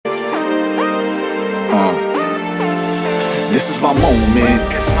This is my moment.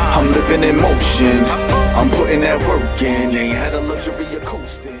 I'm living in motion. I'm putting that work in. Ain't had a luxury of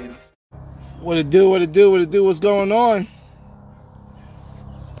coasting. What it do? What it do? What it do? What's going on?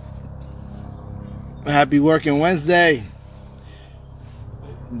 Happy working Wednesday.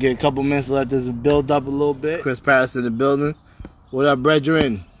 Get a couple minutes to let this build up a little bit. Chris Paris in the building. What up,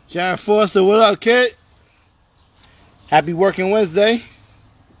 brethren? Sharon Foster, what up, kid? Happy working Wednesday.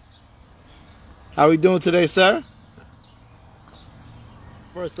 How we doing today, sir?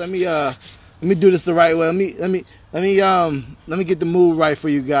 First, let me do this the right way. Let me get the mood right for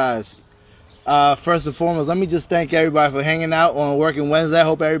you guys. First and foremost, let me just thank everybody for hanging out on Working Wednesday. I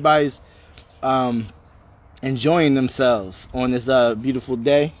hope everybody's enjoying themselves on this beautiful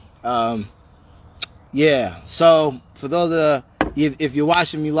day. Yeah. So for those if you're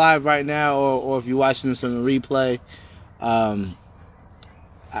watching me live right now, or if you're watching this on the replay,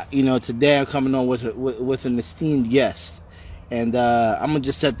 today I'm coming on with an esteemed guest. And I'm going to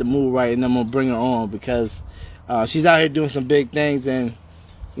just set the mood right, and I'm going to bring her on because she's out here doing some big things. And,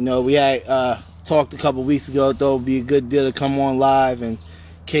 we had talked a couple weeks ago, thought it would be a good deal to come on live and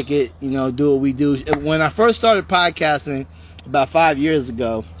kick it, do what we do. When I first started podcasting about 5 years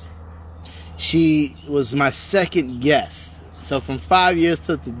ago, she was my second guest. So from 5 years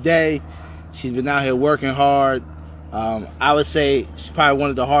to today, she's been out here working hard. I would say she's probably one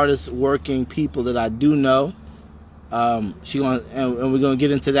of the hardest working people that I do know. And we're gonna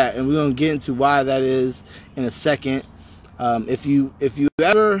get into that, and we're gonna get into why that is in a second. If you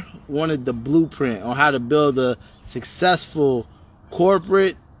ever wanted the blueprint on how to build a successful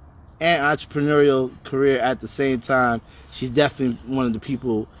corporate and entrepreneurial career at the same time, she's definitely one of the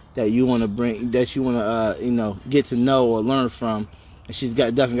people that you want to get to know or learn from. And she's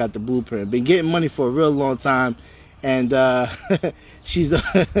definitely got the blueprint. Been getting money for a real long time. And she's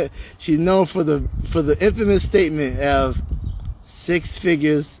known for the infamous statement of 6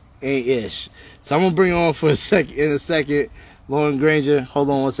 figures ain't ish. So I'm gonna bring her on in a second. Lauren Granger,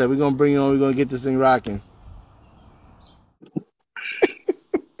 hold on one second. We're gonna bring you on. We're gonna get this thing rocking.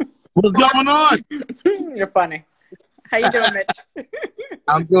 What's going on? You're funny. How you doing, Mitch?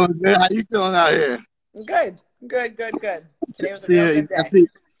 I'm doing good. How you doing out here? Good. Today was a real good day.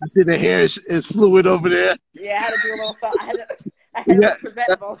 I see the hair is fluid over there. Yeah, I had to do a little something. I had to look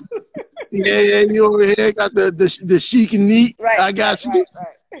presentable. Yeah, you over here got the chic and neat. Right. I got you.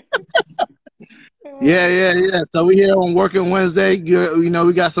 Right. Yeah. So we here on Working Wednesday.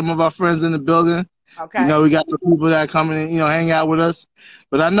 We got some of our friends in the building. Okay. We got some people that are coming and hang out with us.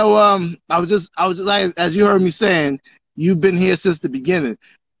 But I know I was just like, as you heard me saying, you've been here since the beginning.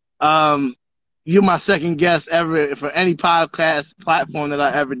 You're my second guest ever for any podcast platform that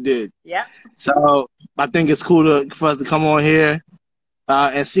I ever did. Yeah. So I think it's cool for us to come on here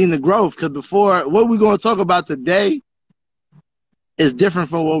and see the growth. Because before, what we're going to talk about today is different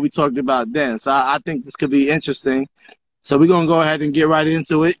from what we talked about then. So I think this could be interesting. So we're going to go ahead and get right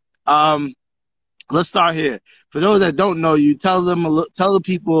into it. Let's start here. For those that don't know you, tell the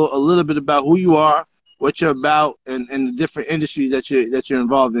people a little bit about who you are, what you're about, and the different industries that you're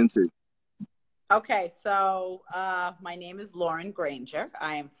involved into. Okay, so my name is Lauren Granger.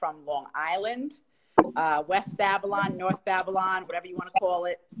 I am from Long Island, West Babylon, North Babylon, whatever you want to call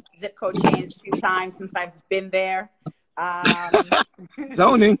it. Zip code changed a few times since I've been there.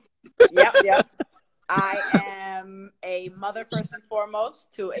 Zoning. Yep. I am a mother first and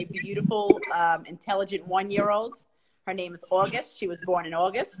foremost to a beautiful, intelligent 1-year-old. Her name is August. She was born in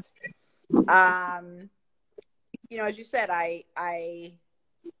August. As you said, I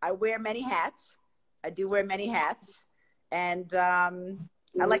wear many hats. I do wear many hats, and I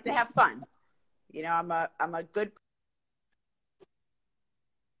like to have fun. I'm a good.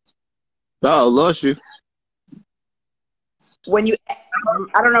 Oh, lost you.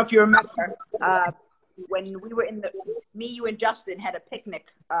 I don't know if you remember, when we were me, you, and Justin had a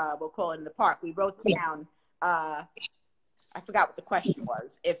picnic. We'll call it in the park. We wrote down. I forgot what the question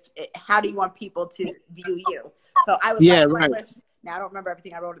was. How do you want people to view you? So I was right. List. Now, I don't remember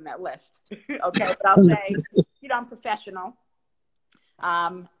everything I wrote in that list. Okay, but I'll say, I'm professional,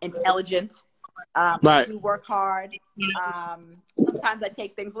 intelligent, right. I work hard. Sometimes I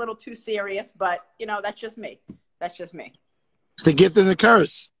take things a little too serious, but, that's just me. It's a gift and a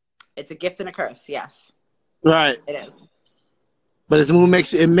curse. It's a gift and a curse, yes. Right. It is. But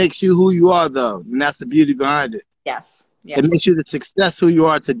it makes you who you are, though, and that's the beauty behind it. Yes. Yeah. It makes you the success who you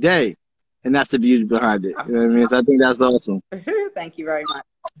are today. And that's the beauty behind it. You know what I mean? So I think that's awesome. Thank you very much.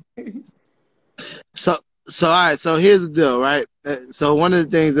 So all right. So here's the deal, right? So one of the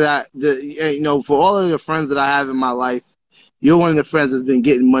things that for all of the friends that I have in my life, you're one of the friends that's been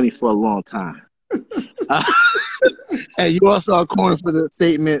getting money for a long time. Uh, and you also are calling for the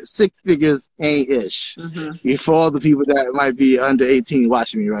statement, six figures ain't ish. You for all the people that might be under 18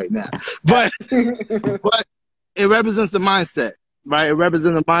 watching me right now. But but it represents a mindset, right? It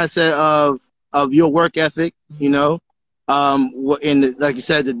represents a mindset of your work ethic, you know. In the, like you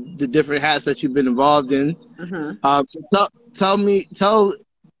said, the different hats that you've been involved in. So tell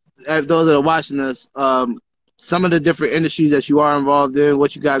those that are watching us, some of the different industries that you are involved in,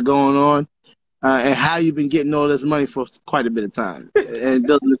 what you got going on, and how you've been getting all this money for quite a bit of time and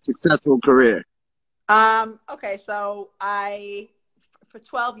building a successful career. Okay, so for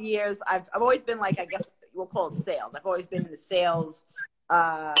 12 years, I've always been like, I guess we'll call it sales. I've always been in the sales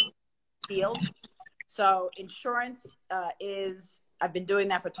field. So insurance I've been doing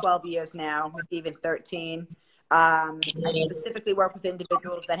that for 12 years now, even 13. I specifically work with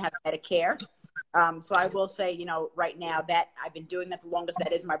individuals that have Medicare. So I will say, you know, right now that I've been doing that the longest.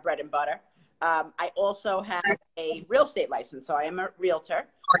 That is my bread and butter. I also have a real estate license, so I am a realtor.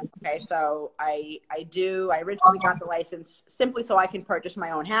 Okay, so I originally got the license simply so I can purchase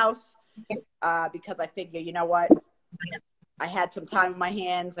my own house, because I figure, you know what, I had some time in my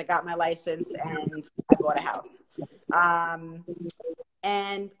hands, I got my license, and I bought a house.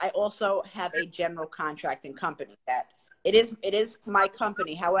 And I also have a general contracting company that it is my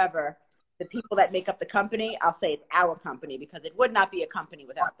company. However, the people that make up the company, I'll say it's our company, because it would not be a company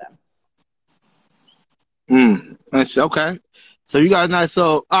without them. Okay. So you got a nice,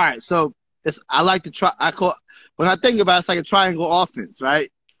 so, all right. So I like to try, when I think about it, it's like a triangle offense,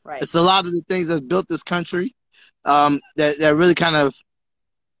 right? Right. It's a lot of the things that's built this country, that really kind of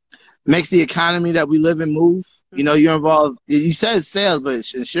makes the economy that we live in move. You know, you're involved, you said sales, but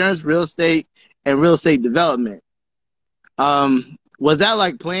it's insurance, real estate, and real estate development. Was that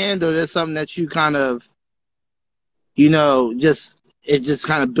like planned, or there's something that you kind of, you know, it just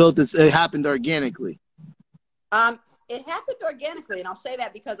kind of built it happened organically? It happened organically, and I'll say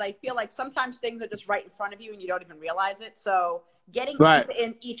that because I feel like sometimes things are just right in front of you and you don't even realize it. So getting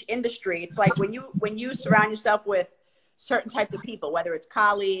in each industry, it's like when you surround yourself with certain types of people, whether it's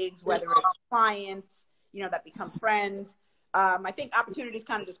colleagues, whether it's clients, you know, that become friends. I think opportunities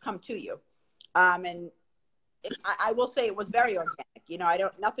kind of just come to you. And I will say it was very organic. You know,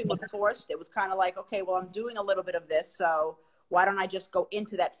 nothing was forced. It was kind of like, okay, well, I'm doing a little bit of this, so why don't I just go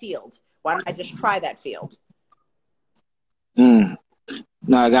into that field? Why don't I just try that field?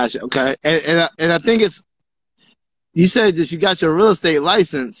 No, I got you. Okay. And I think you said that you got your real estate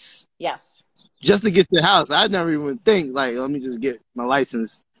license. Yes. Just to get your house. I never even think, like, let me just get my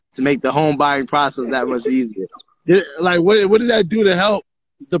license to make the home buying process that much easier. What did that do to help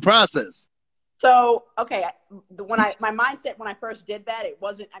the process? So, okay, my mindset when I first did that, it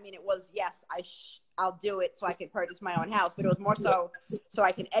wasn't, I mean, it was, yes, I'll do it so I can purchase my own house, but it was more so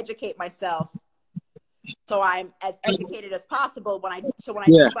I can educate myself. So I'm as educated as possible when I do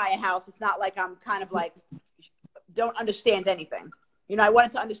buy a house. It's not like I'm kind of like don't understand anything. You know, I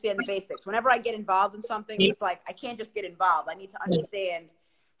wanted to understand the basics. Whenever I get involved in something, it's like I can't just get involved. I need to understand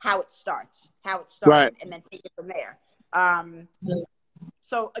how it starts, right, and then take it from there.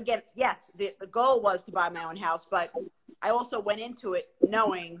 So again, yes, the goal was to buy my own house, but I also went into it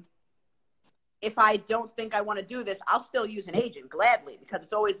knowing if I don't think I want to do this, I'll still use an agent gladly, because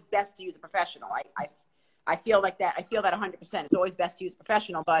it's always best to use a professional. I feel like that. I feel that 100%. It's always best to use a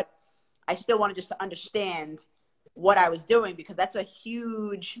professional, but I still wanted just to understand what I was doing, because that's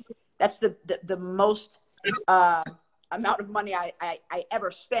that's the most amount of money I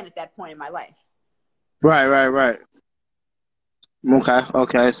ever spent at that point in my life. Right.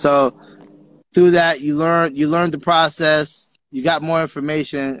 Okay. So through that, you learned the process. You got more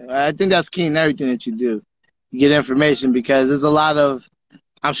information. I think that's key in everything that you do. You get information, because there's a lot of,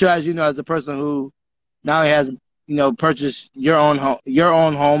 I'm sure, as you know, as a person who not only has, you know, purchased your own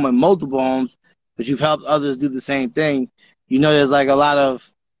home and multiple homes, but you've helped others do the same thing. You know, there's like a lot of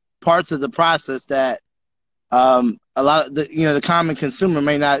parts of the process that a lot of the common consumer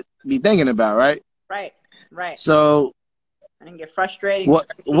may not be thinking about, right? Right. So I can get frustrated. What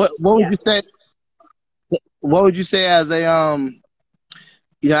would you say? What would you say as a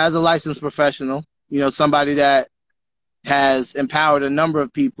as a licensed professional, somebody that has empowered a number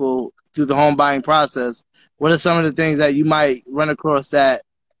of people through the home buying process? What are some of the things that you might run across that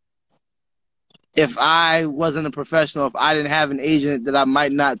if I wasn't a professional, if I didn't have an agent, that I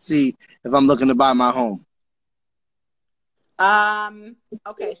might not see if I'm looking to buy my home?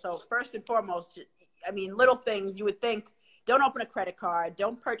 Okay, so first and foremost, I mean, little things you would think. Don't open a credit card.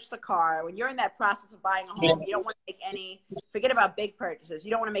 Don't purchase a car. When you're in that process of buying a home, you don't want to forget about big purchases.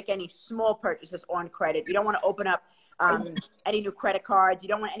 You don't want to make any small purchases on credit. You don't want to open up any new credit cards. You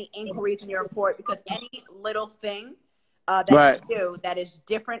don't want any inquiries in your report, because any little thing that Right. you do that is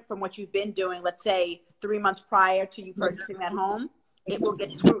different from what you've been doing, let's say 3 months prior to you purchasing that home, it will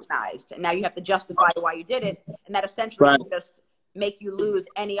get scrutinized. And now you have to justify why you did it. And that essentially Right. will just make you lose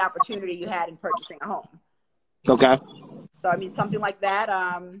any opportunity you had in purchasing a home. Okay. So, I mean, something like that.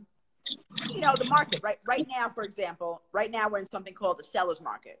 You know, the market, right now, for example, right now we're in something called the seller's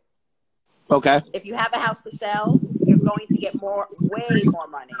market. Okay. If you have a house to sell, you're going to get way more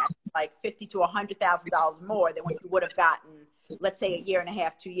money, like $50,000 to $100,000 more than what you would have gotten, let's say, a year and a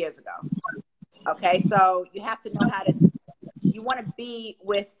half, 2 years ago. Okay, so you have to know how to. You want to be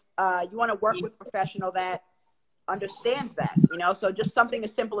with. You want to work with a professional that understands that. You know, so just something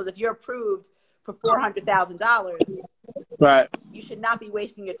as simple as if you're approved for $400,000, Right. you should not be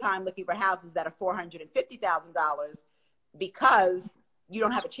wasting your time looking for houses that are $450,000, because you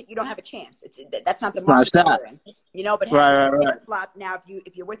don't have a chance. That's not the market that we're in, you know. But having a flop now,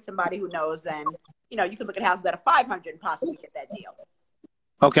 if you're with somebody who knows, then you know you can look at houses that are 500 and possibly get that deal.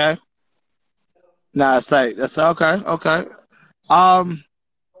 Okay. Nah, that's okay. Okay.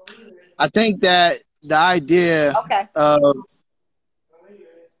 I think that the idea of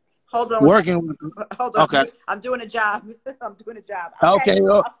Hold on. working. Hold on. Okay. I'm doing a job. I'm doing a job. Okay.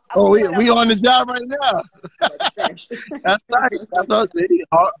 We on the job right now. That's nice. That's what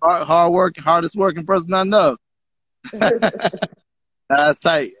hard work, hardest working person I know. That's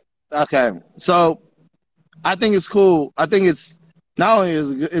tight. Okay. So I think it's cool. I think it's not only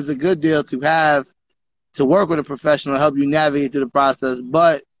is a good deal to work with a professional to help you navigate through the process,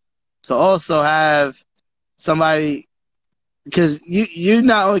 but to also have somebody, because you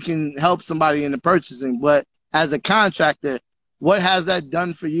not only can help somebody in the purchasing, but as a contractor, what has that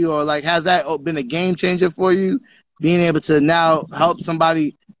done for you? Or like, has that been a game changer for you, being able to now help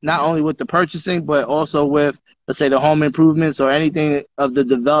somebody not only with the purchasing, but also with, let's say, the home improvements or anything of the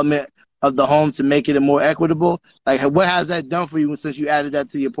development of the home to make it more equitable? Like, what has that done for you since you added that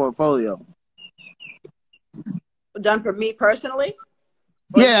to your portfolio? Done for me personally?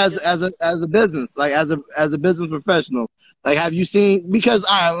 Yeah, as a business, like as a business professional, like have you seen? Because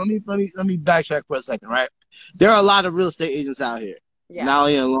all right, let me backtrack for a second, right? There are a lot of real estate agents out here, not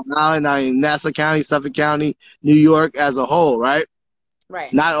only in Long Island, not in Nassau County, Suffolk County, New York as a whole, right?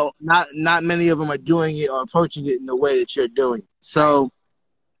 Right. Not many of them are doing it or approaching it in the way that you're doing it. So,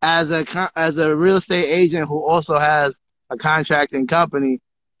 as a real estate agent who also has a contracting company,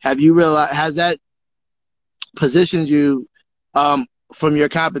 have you realized, has that positioned you from your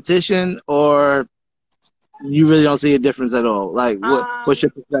competition, or you really don't see a difference at all? Like, what's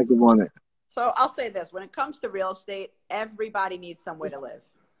your perspective on it? So I'll say this: when it comes to real estate, everybody needs somewhere to live.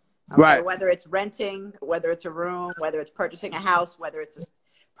 Okay? Right. Whether it's renting, whether it's a room, whether it's purchasing a house, whether it's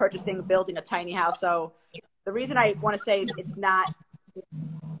building a tiny house. So the reason I want to say it's not,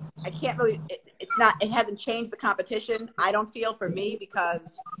 I can't really, it's not, it hasn't changed the competition, I don't feel, for me,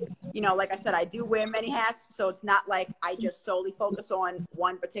 because, you know, like I said, I do wear many hats. So it's not like I just solely focus on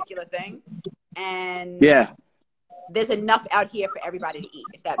one particular thing. And there's enough out here for everybody to eat,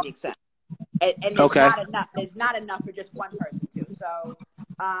 if that makes sense. And there's not enough for just one person too. So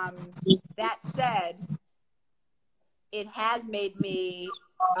that said, it has made me,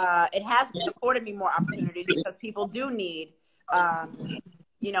 it has afforded me more opportunities, because people do need,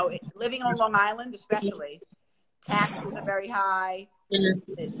 you know, living on Long Island, especially, taxes are very high.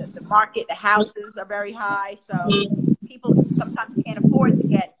 The market, the houses are very high. So people sometimes can't afford to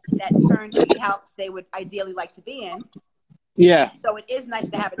get that turnkey house they would ideally like to be in. Yeah. So it is nice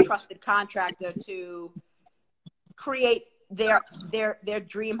to have a trusted contractor to create their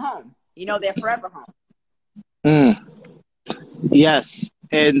dream home, you know, their forever home. Yes.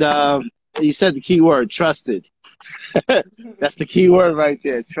 And you said the key word, trusted. That's the key word right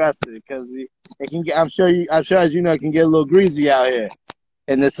there, trusted, because it can get, I'm sure as you know, it can get a little greasy out here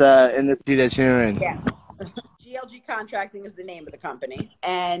in this city that you're in. Yeah. GLG Contracting is the name of the company,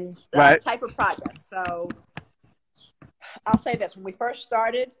 and type of project. So I'll say this: when we first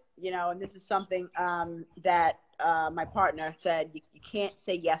started, you know, and this is something that my partner said, you can't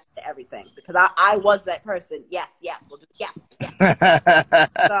say yes to everything, because I was that person. Yes, we'll just yes.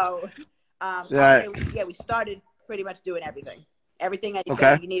 So we started pretty much doing everything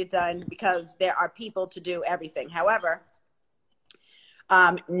you needed done, because there are people to do everything. However,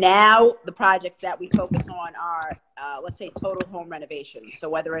 now the projects that we focus on are, let's say, total home renovations. So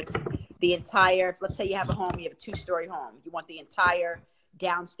whether it's the entire, let's say you have a home, you have a 2-story home, you want the entire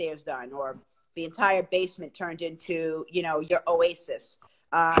downstairs done, or the entire basement turned into, you know, your oasis.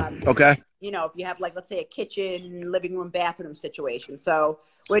 Okay. You know, if you have like, let's say a kitchen, living room, bathroom situation. So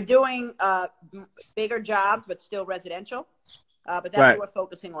we're doing bigger jobs, but still residential. But that's what we're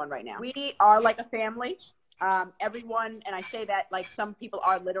focusing on right now. We are like a family. Everyone, and I say that like some people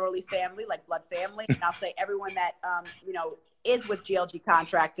are literally family, like blood family. And I'll say everyone that, you know, is with GLG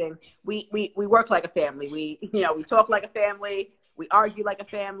contracting, we work like a family. We, you know, we talk like a family. We argue like a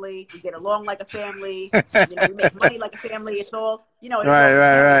family. We get along like a family. You know, we make money like a family. It's all, you know, it's all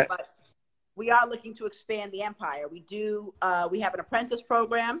family, but we are looking to expand the empire. We do, we have an apprentice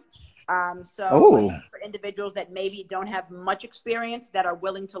program. So for individuals that maybe don't have much experience that are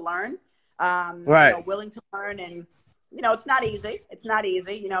willing to learn, you know, willing to learn, and, you know, it's not easy. It's not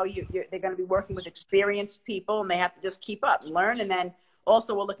easy. You know, they're going to be working with experienced people, and they have to just keep up and learn. And then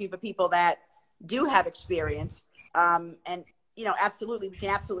also we're looking for people that do have experience. And, you know, absolutely, we can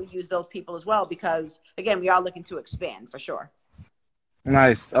absolutely use those people as well, because again, we are looking to expand for sure.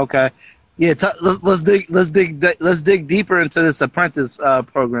 Nice. Okay. Yeah. Let's dig deeper into this apprentice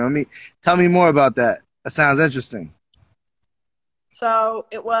program. Tell me more about that. That sounds interesting. So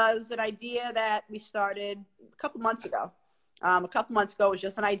it was an idea that we started a couple months ago. A couple months ago, it was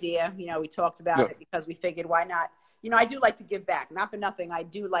just an idea. You know, we talked about it because we figured, why not? You know, I do like to give back. Not for nothing. I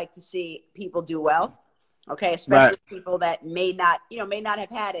do like to see people do well. Okay, especially people that may not, you know, may not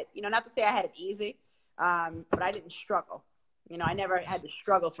have had it. You know, not to say I had it easy, but I didn't struggle. You know, I never had to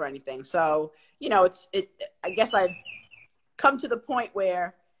struggle for anything. So, you know, I guess I've come to the point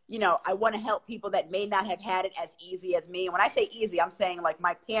where, you know, I want to help people that may not have had it as easy as me. And when I say easy, I'm saying like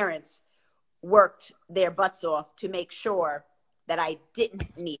my parents worked their butts off to make sure that I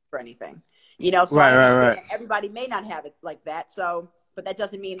didn't need for anything. You know, so everybody may not have it like that. So, but that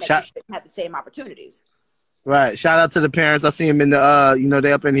doesn't mean that you shouldn't have the same opportunities. Right. Shout out to the parents. I see them in the, you know,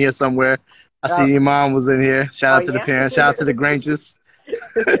 they up in here somewhere. I see your mom was in here. Shout out to the parents. Shout out to the Grangers.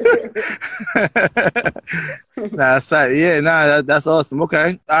 That's awesome.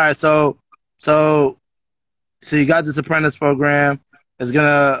 Okay. All right. So you got this apprentice program. It's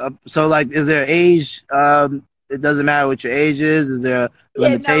gonna, so like, is there age? It doesn't matter what your age is. Is there a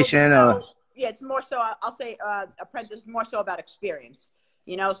limitation? Or? Yeah, it's more so, I'll say apprentice is more so about experience,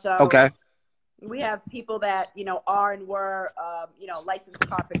 you know, so. Okay. We have people that, you know, are and were, you know, licensed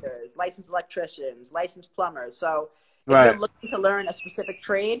carpenters, licensed electricians, licensed plumbers. So if you're looking to learn a specific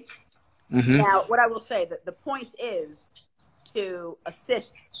trade, now what I will say, that the point is to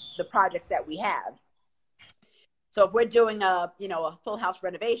assist the projects that we have. So if we're doing a, you know, a full house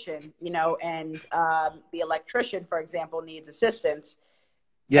renovation, you know, and the electrician, for example, needs assistance.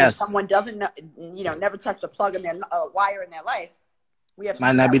 Yes. And someone doesn't know, you know, never touched a plug in their wire in their life. We have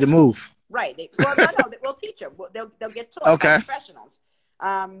might not be the move. Right. No, we'll teach them. They'll get taught by professionals.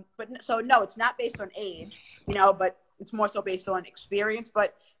 But so, no, it's not based on age, you know, but it's more so based on experience.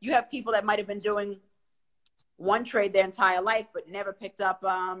 But you have people that might have been doing one trade their entire life, but never picked up,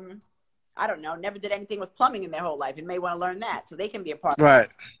 I don't know, never did anything with plumbing in their whole life and may want to learn that. So they can be a part of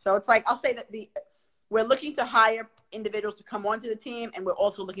it. So it's like, I'll say that we're looking to hire individuals to come onto the team, and we're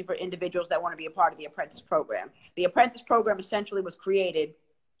also looking for individuals that want to be a part of the apprentice program. The apprentice program essentially was created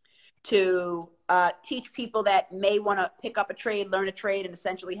to teach people that may want to pick up a trade, learn a trade, and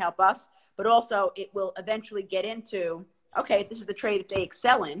essentially help us. But also it will eventually get into, okay, if this is the trade that they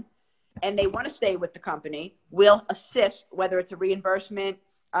excel in and they want to stay with the company, we'll assist, whether it's a reimbursement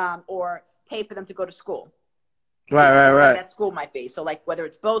or pay for them to go to school. Right. That school might be. So like whether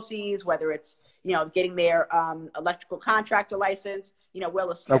it's BOCES, whether it's, you know, getting their electrical contractor license, you know,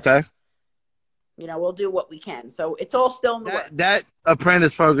 we'll assist. Okay. You know, we'll do what we can. So it's all still in the works. That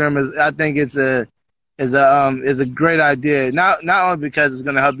apprentice program is, I think it's a great idea. Not only because it's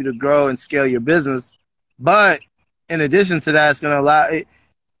going to help you to grow and scale your business, but in addition to that, it's going to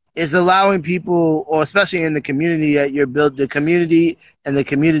it's allowing people, or especially in the community that you're the community and the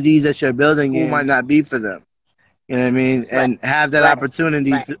communities that you're building, who might not be for them. You know what I mean? And have that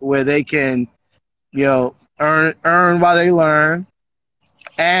opportunity where they can, you know, earn while they learn,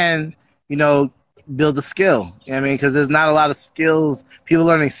 and, you know, build a skill. You know what I mean? Because there's not a lot of skills, people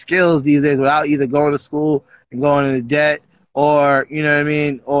learning skills these days without either going to school and going into debt, or, you know what I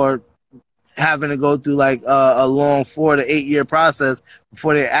mean, or having to go through like a long 4 to 8 year process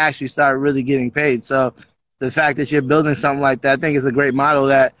before they actually start really getting paid. So the fact that you're building something like that, I think is a great model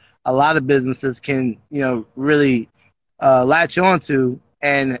that a lot of businesses can, you know, really latch onto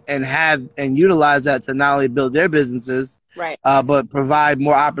and have and utilize that to not only build their businesses, but provide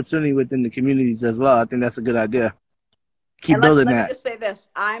more opportunity within the communities as well. I think that's a good idea. Keep building that. Let me just say this.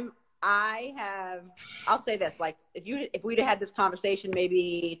 I'm I'll say this, like, if we'd have had this conversation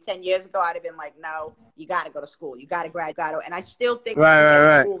maybe 10 years ago, I'd have been like, no, you got to go to school. You got to graduate. And I still think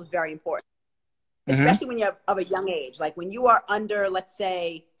that school is very important, especially when you're of a young age. Like when you are under, let's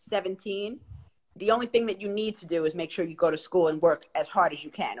say 17, the only thing that you need to do is make sure you go to school and work as hard as you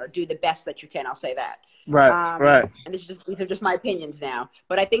can, or do the best that you can. I'll say that. Right. And these are just my opinions now.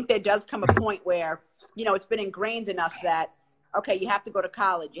 But I think there does come a point where, you know, it's been ingrained in us that, okay, you have to go to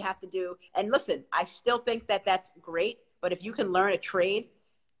college, you have to do, and listen, I still think that that's great, but if you can learn a trade,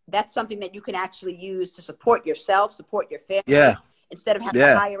 that's something that you can actually use to support yourself, support your family, instead of having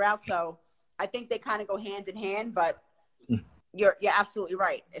to hire out. So I think they kind of go hand in hand, but you're absolutely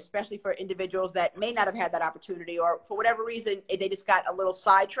right, especially for individuals that may not have had that opportunity, or for whatever reason, they just got a little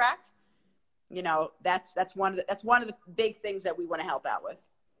sidetracked. You know, that's one of the big things that we want to help out with.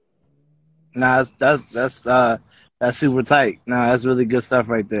 Nah, that's super tight. Nah, that's really good stuff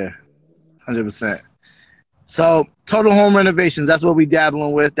right there. 100%. So total home renovations, that's what we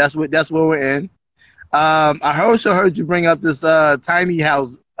dabbling with. That's where we're in. I also heard you bring up this tiny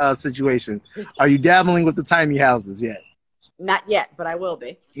house situation. Are you dabbling with the tiny houses yet? Not yet, but I will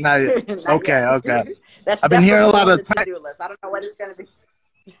be. Not yet. Not okay, yet. okay. That's I've been hearing a lot of to-do list. I don't know what it's going to be.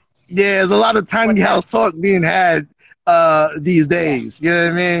 Yeah, there's a lot of tiny house talk being had these days. You know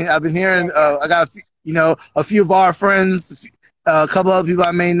what I mean? I've been hearing. I got a few of our friends, a couple other people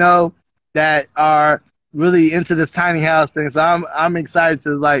I may know that are really into this tiny house thing. So I'm excited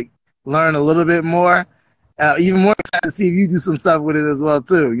to like learn a little bit more. Even more excited to see if you do some stuff with it as well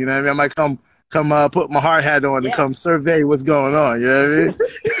too. You know what I mean? I might come put my hard hat on and come survey what's going on. You know what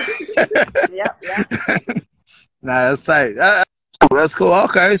I mean? Yep. Nah, that's tight. That's cool.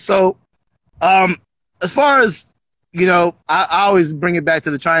 Okay, so as far as you know, I always bring it back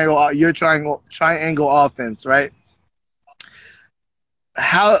to the triangle offense, right?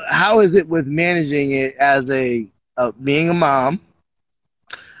 How is it with managing it as being a mom,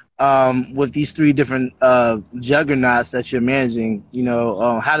 with these three different juggernauts that you're managing? You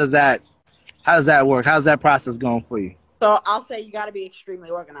know, how does that work? How's that process going for you? So I'll say you got to be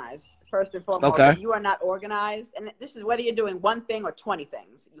extremely organized, first and foremost. Okay. If you are not organized, and this is whether you're doing one thing or 20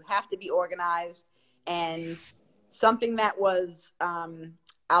 things, you have to be organized. And something that was,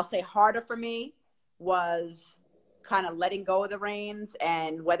 I'll say, harder for me was kind of letting go of the reins,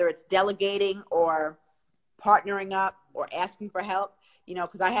 and whether it's delegating or partnering up or asking for help, you know,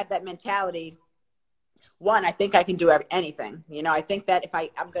 because I have that mentality. One, I think I can do anything. You know, I think that if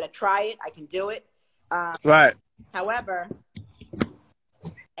I'm going to try it, I can do it. Right. However,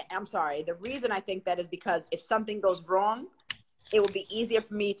 I'm sorry, the reason I think that is because if something goes wrong, it will be easier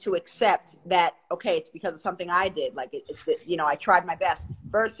for me to accept that, okay, it's because of something I did. Like, you know, I tried my best,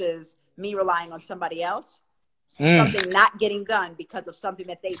 versus me relying on somebody else, something not getting done because of something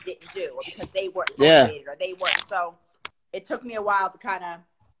that they didn't do, or because they weren't motivated, or they weren't. So it took me a while to kind of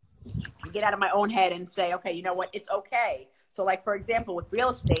get out of my own head and say, okay, you know what, it's okay. So like, for example, with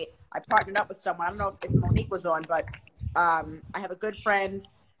real estate, I partnered up with someone. I don't know if Monique was on, but I have a good friend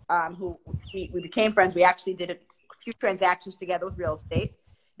who we became friends. We actually did a few transactions together with real estate.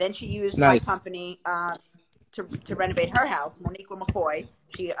 Then she used my company to renovate her house, Monique McCoy.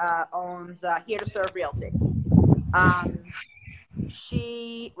 She owns Here to Serve Realty.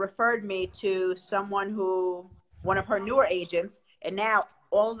 She referred me to one of her newer agents, and now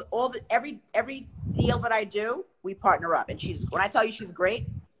every deal that I do, we partner up. And when I tell you she's great,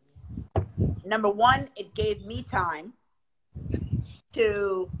 number one, it gave me time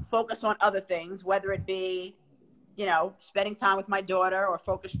to focus on other things, whether it be, you know, spending time with my daughter, or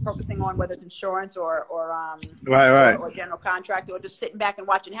focusing on whether it's insurance or or general contractor, or just sitting back and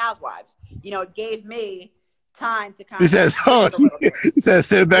watching Housewives. You know, it gave me time to kind you said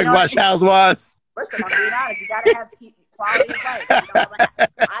sit back and watch Housewives. Listen, I'm being honest. You got to have quality of life. You know,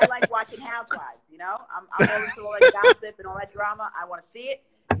 I like watching Housewives. You know, I'm all into all that gossip and all that drama. I want to see it,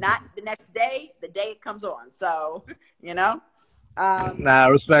 not the next day, the day it comes on. So, you know. I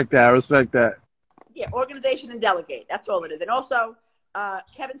respect that. I respect that. Yeah, organization and delegate. That's all it is. And also,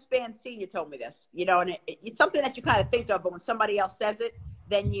 Kevin Spann Sr. told me this. You know, and it's something that you kind of think of, but when somebody else says it,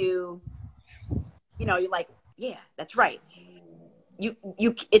 then you know, you're like, yeah, that's right.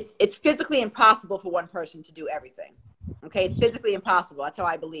 It's physically impossible for one person to do everything. Okay, it's physically impossible. That's how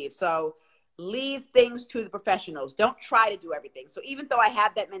I believe. So leave things to the professionals. Don't try to do everything. So even though I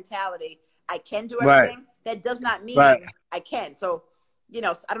have that mentality, I can do everything. That does not mean I can. So, you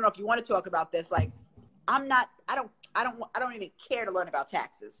know, I don't know if you want to talk about this. Like, I don't even care to learn about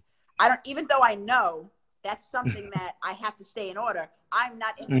taxes. Even though I know that's something that I have to stay in order. I'm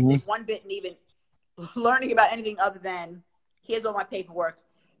not interested one bit in even learning about anything other than here's all my paperwork.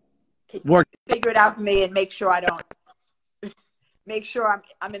 Can work. you figure it out for me and make sure I don't make sure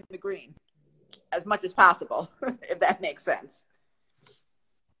I'm in the green as much as possible, if that makes sense.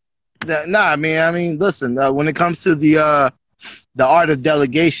 No, I mean, listen. When it comes to the art of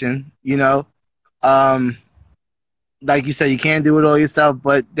delegation, you know, like you said, you can't do it all yourself.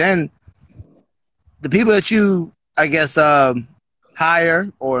 But then the people that you, I guess,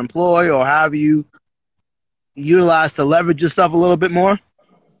 hire or employ or however you utilize to leverage yourself a little bit more,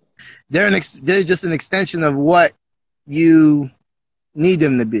 they're just an extension of what you need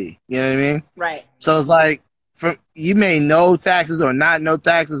them to be. You know what I mean? Right. So it's like, you may know taxes or not know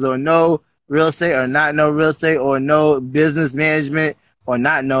taxes, or know real estate or not know real estate, or know business management or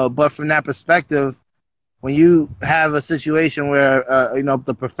not know. But from that perspective, when you have a situation where you know,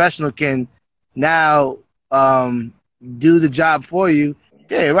 the professional can now do the job for you,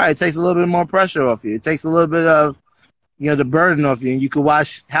 yeah, right. It takes a little bit more pressure off you. It takes a little bit of, you know, the burden off you, and you can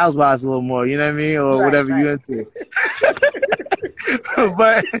watch Housewives a little more. You know what I mean, or whatever you're into.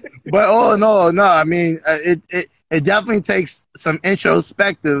 but all in all, no, I mean, it definitely takes some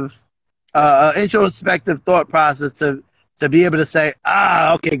introspective thought process to be able to say,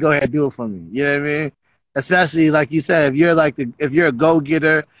 okay, go ahead, do it for me. You know what I mean? Especially like you said, if you're a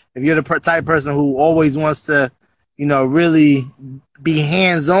go-getter, if you're the type of person who always wants to, you know, really be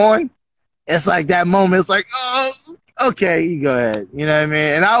hands-on, it's like that moment. It's like, oh, okay, you go ahead. You know what I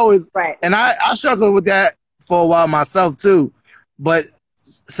mean? And I struggled with that for a while myself too. But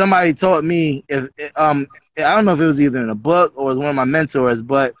somebody taught me, I don't know if it was either in a book or it was one of my mentors,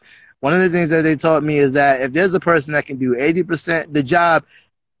 but one of the things that they taught me is that if there's a person that can do 80% the job,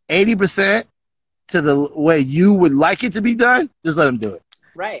 80% to the way you would like it to be done, just let them do it.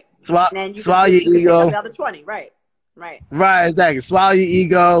 Right. Swallow your ego. The other 20. Right. Right. Exactly. Swallow your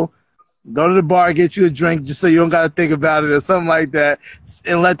ego. Go to the bar, get you a drink, just so you don't got to think about it or something like that,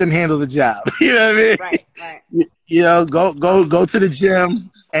 and let them handle the job. You know what I mean? Right. You know, go to the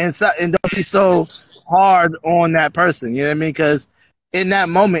gym and don't be so hard on that person. You know what I mean? Because in that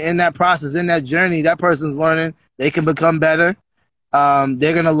moment, in that process, in that journey, that person's learning. They can become better.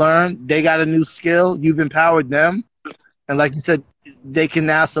 They're gonna learn. They got a new skill. You've empowered them, and like you said, they can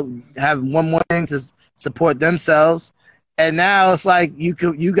now have one more thing to support themselves. And now it's like you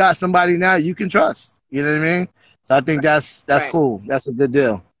got somebody now you can trust. You know what I mean? So I think that's cool. That's a good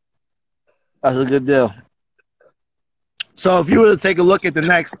deal. That's a good deal. So if you were to take a look at the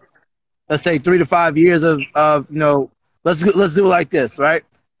next, let's say 3 to 5 years of you know, let's do it like this, right?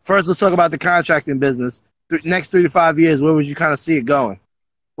 First, let's talk about the contracting business. Next 3 to 5 years, where would you kind of see it going?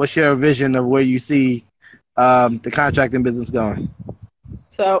 What's your vision of where you see the contracting business going?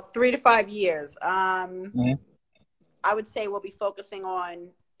 So 3 to 5 years. I would say we'll be focusing on,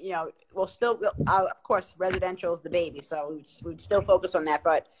 you know, of course, residential is the baby, so we'd still focus on that.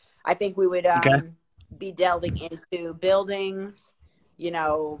 But I think we would be delving into buildings, you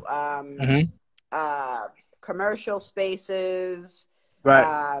know, commercial spaces,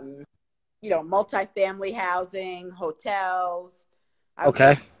 right? You know, multifamily housing, hotels.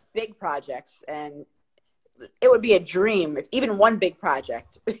 Big projects, and it would be a dream if even one big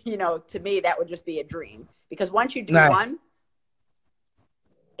project. You know, to me, that would just be a dream. Because once you do one,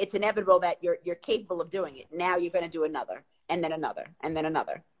 it's inevitable that you're capable of doing it. Now you're going to do another, and then another, and then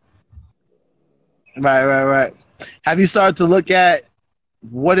another. Right. Have you started to look at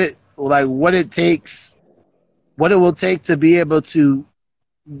what it will take to be able to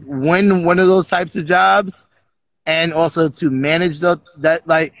win one of those types of jobs, and also to manage that,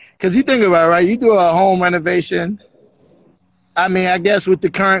 like, because you think about it, right? You do a home renovation. I mean, I guess with the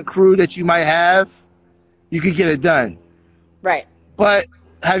current crew that you might have, you could get it done. Right. But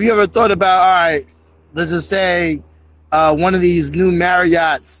have you ever thought about, all right, let's just say one of these new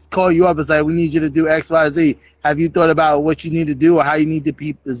Marriotts call you up and say, we need you to do X, Y, Z. Have you thought about what you need to do or how you need to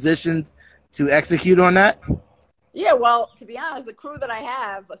be positioned to execute on that? Yeah, well, to be honest, the crew that I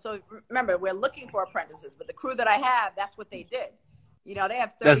have, so remember, we're looking for apprentices, but the crew that I have, that's what they did. You know, they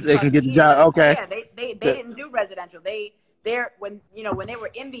have 30 they can get the job. Okay. So, yeah, they didn't do residential. When they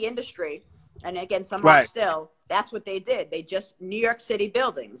were in the industry, and again, some are still, that's what they did. They just New York City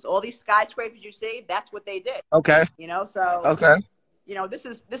buildings, all these skyscrapers you see, that's what they did. Okay. You know, so you know, this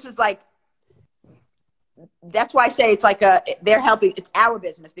is like, that's why I say it's like they're helping. It's our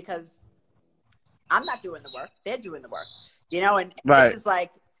business because I'm not doing the work; they're doing the work. You know, and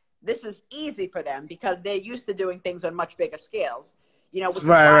this is easy for them because they're used to doing things on much bigger scales. You know, which is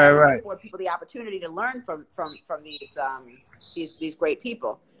why I afford people the opportunity to learn from these great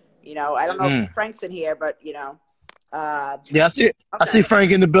people. You know, I don't know if Frank's in here, but you know, yeah, I see. Okay. I see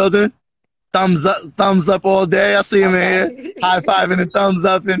Frank in the building. Thumbs up all day. I see him in here, high fiving and thumbs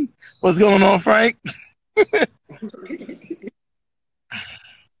up, and What's going on, Frank?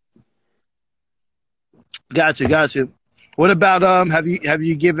 Gotcha. What about have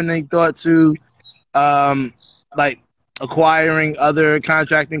you given any thought to like acquiring other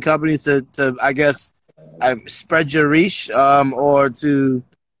contracting companies to I guess spread your reach or to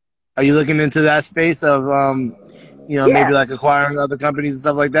are you looking into that space of maybe like Yes. acquiring other companies and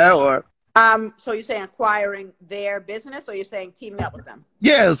stuff like that or So you're saying acquiring their business, or you're saying teaming up with them?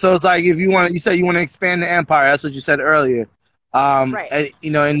 yeah, so it's like if you said you want to expand the empire. That's what you said earlier. Right. And,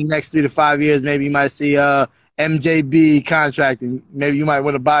 in the next 3 to 5 years, maybe you might see MJB contracting. Maybe you might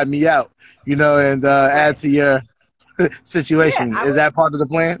want to buy me out, and add Right. to your Yeah, situation. I Is would. that part of the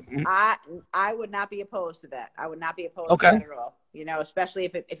plan? Mhm. I would not be opposed to that. I would not be opposed to Okay, that at all. Especially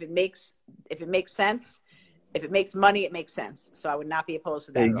if it makes sense, if it makes money, it makes sense. So I would not be opposed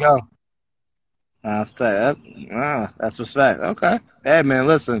to there that you at all. go. That's respect. Okay. Hey man,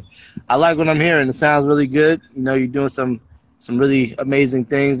 listen, I like what I'm hearing. It sounds really good. You're doing some really amazing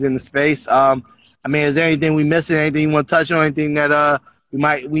things in the space. I mean, is there anything we missing? Anything you want to touch on? Anything that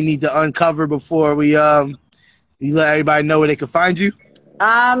we need to uncover before you let everybody know where they can find you?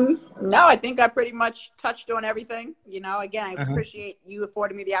 No, I think I pretty much touched on everything. Again, I Mhm. appreciate you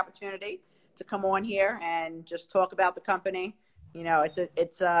affording me the opportunity to come on here and just talk about the company.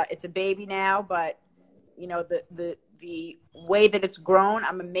 It's a baby now, but the way that it's grown,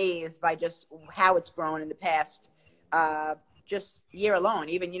 I'm amazed by just how it's grown in the past just year alone.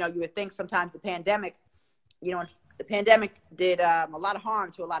 Even you would think sometimes the pandemic, the pandemic did a lot of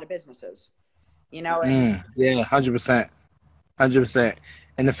harm to a lot of businesses. And Yeah, 100%, 100%.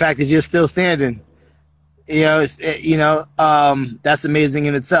 And the fact that you're still standing, that's amazing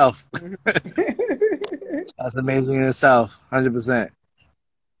in itself. That's amazing in itself. 100%.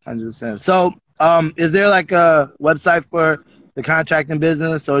 100%. So, is there like a website for the contracting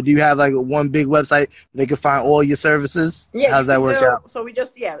business, or do you have like one big website they can find all your services? Yeah, you How's that can work do. out? So we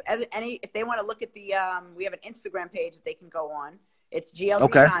just as any if they want to look at the we have an Instagram page that they can go on. It's GLG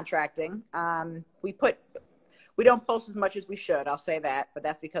Okay. Contracting. We don't post as much as we should. I'll say that, but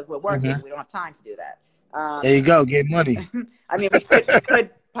that's because we're working. Hmm. We don't have time to do that. There you go. Get money. I mean, we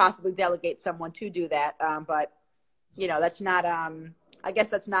could possibly delegate someone to do that, but that's not. I guess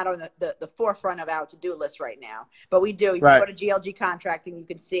that's not on the forefront of our to-do list right now. But we do. You can Right. go to GLG Contracting. You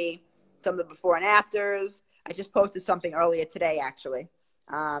can see some of the before and afters. I just posted something earlier today, actually.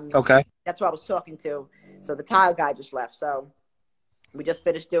 Okay. That's what I was talking to. So the tile guy just left. So we just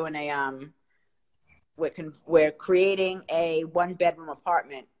finished doing we're creating a 1-bedroom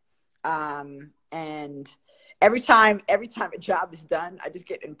apartment. And every time a job is done, I just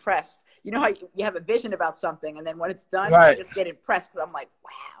get impressed. You know how you have a vision about something, and then when it's done, I Right. just get impressed because I'm like,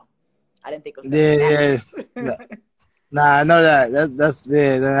 wow, I didn't think it was going to Yeah. be that Yeah. nice. No. Nah, I know that.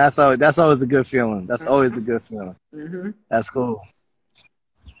 That's always a good feeling. That's always a good feeling. Mm-hmm. That's cool.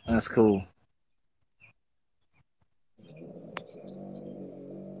 That's cool.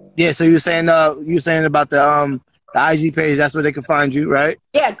 Yeah. So you were saying about the IG page. That's where they can find you, right?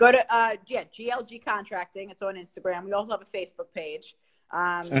 Yeah, go to GLG Contracting. It's on Instagram. We also have a Facebook page.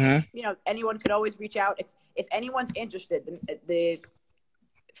 Mm-hmm. Anyone could always reach out if anyone's interested.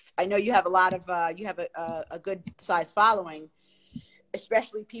 I know you have a lot of you have a good size following,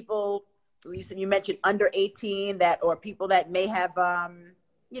 especially people. You mentioned under 18 or people that may have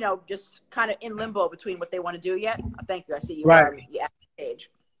just kind of in limbo between what they want to do yet. Thank you. I see you Right. you at the age.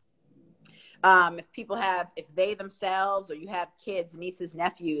 If they themselves or you have kids, nieces,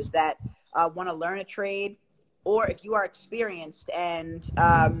 nephews that want to learn a trade, or if you are experienced and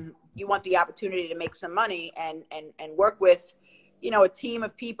you want the opportunity to make some money and work with, a team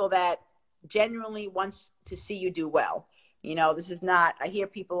of people that genuinely wants to see you do well. This is not, I hear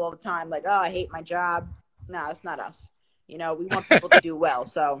people all the time like, oh, I hate my job. No, that's not us. We want people to do well.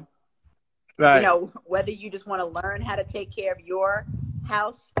 So, Right. whether you just want to learn how to take care of your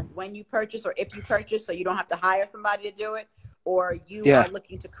house when you purchase or if you purchase so you don't have to hire somebody to do it, or you Yeah. are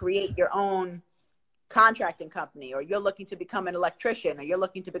looking to create your own contracting company, or you're looking to become an electrician, or you're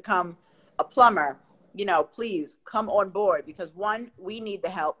looking to become a plumber, please come on board because we need the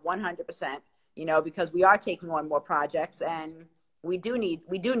help 100%, because we are taking on more projects and we do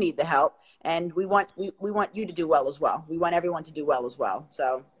need the help, and we want you to do well as well. We want everyone to do well as well.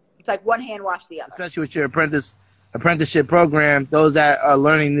 So it's like one hand wash the other. Especially with your apprenticeship program, those that are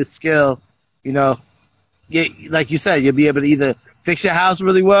learning this skill, like you said, you'll be able to either fix your house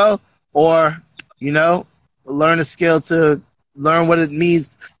really well or, learn a skill to learn what it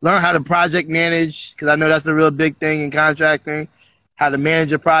means, learn how to project manage, because I know that's a real big thing in contracting, how to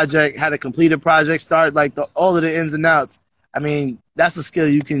manage a project, how to complete a project, start like all of the ins and outs. I mean, that's a skill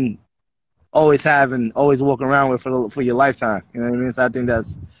you can always have and always walk around with for your lifetime. You know what I mean? So I think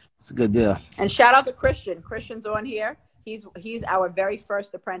it's a good deal. And shout out to Christian. Christian's on here. He's our very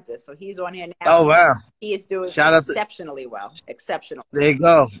first apprentice, so he's on here now. Oh wow! He is doing exceptionally well. Exceptional. There you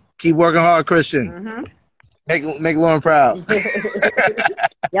go. Keep working hard, Christian. Mm-hmm. Make Lauren proud.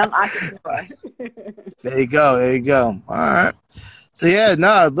 Young entrepreneur. There you go. There you go. All right. So yeah,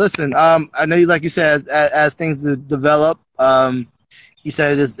 no. Listen, I know you, like you said, as things develop, you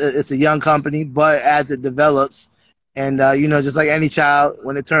said it's a young company, but as it develops, and you know, just like any child,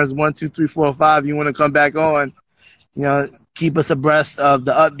 when it turns 1, 2, 3, 4, 5, you want to come back on. You know, keep us abreast of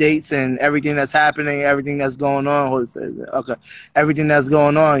the updates and everything that's happening, everything that's going on. Okay, everything that's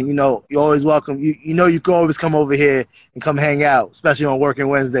going on. You know, you're always welcome. You know, you can always come over here and come hang out, especially on working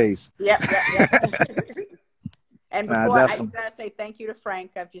Wednesdays. Yep. And before, I just gotta say thank you to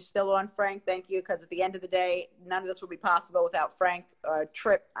Frank. If you're still on, Frank, thank you, because at the end of the day, none of this would be possible without Frank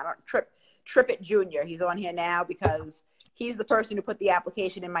Trippett Jr. He's on here now because he's the person who put the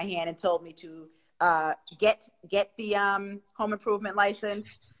application in my hand and told me to get the home improvement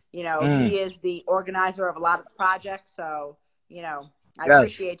license. You know, he is the organizer of a lot of the projects. So, you know, I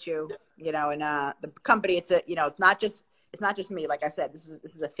appreciate you. You know, and the company, it's not just me. Like I said, this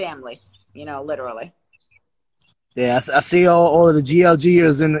is a family. You know, literally. Yeah, I see all of the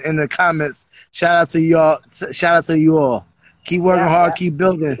GLGers in the comments. Shout out to y'all. Shout out to you all. Keep working hard. Keep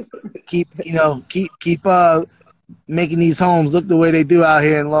building. Keep making these homes look the way they do out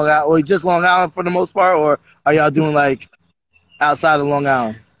here in Long Island, or just Long Island for the most part, or are y'all doing like outside of Long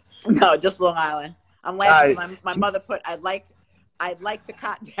Island? No, just Long Island. I'm laughing. My mother put, I'd like to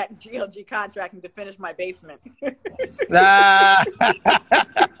contact GLG Contracting to finish my basement. That's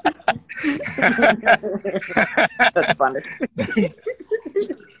funny.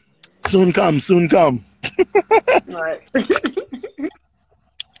 Soon come. All right.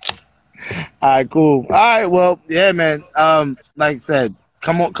 All right, cool. All right, well, yeah, man. Like I said,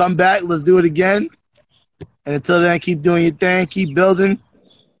 come back. Let's do it again. And until then, keep doing your thing, keep building,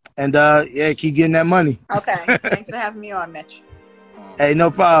 and keep getting that money. Okay. Thanks for having me on, Mitch. Hey, no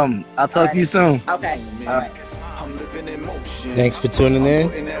problem. I'll talk to you soon. Okay. All right. Thanks for tuning in.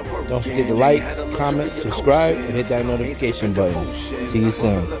 Don't forget to like, comment, subscribe, and hit that notification button. See you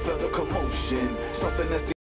soon.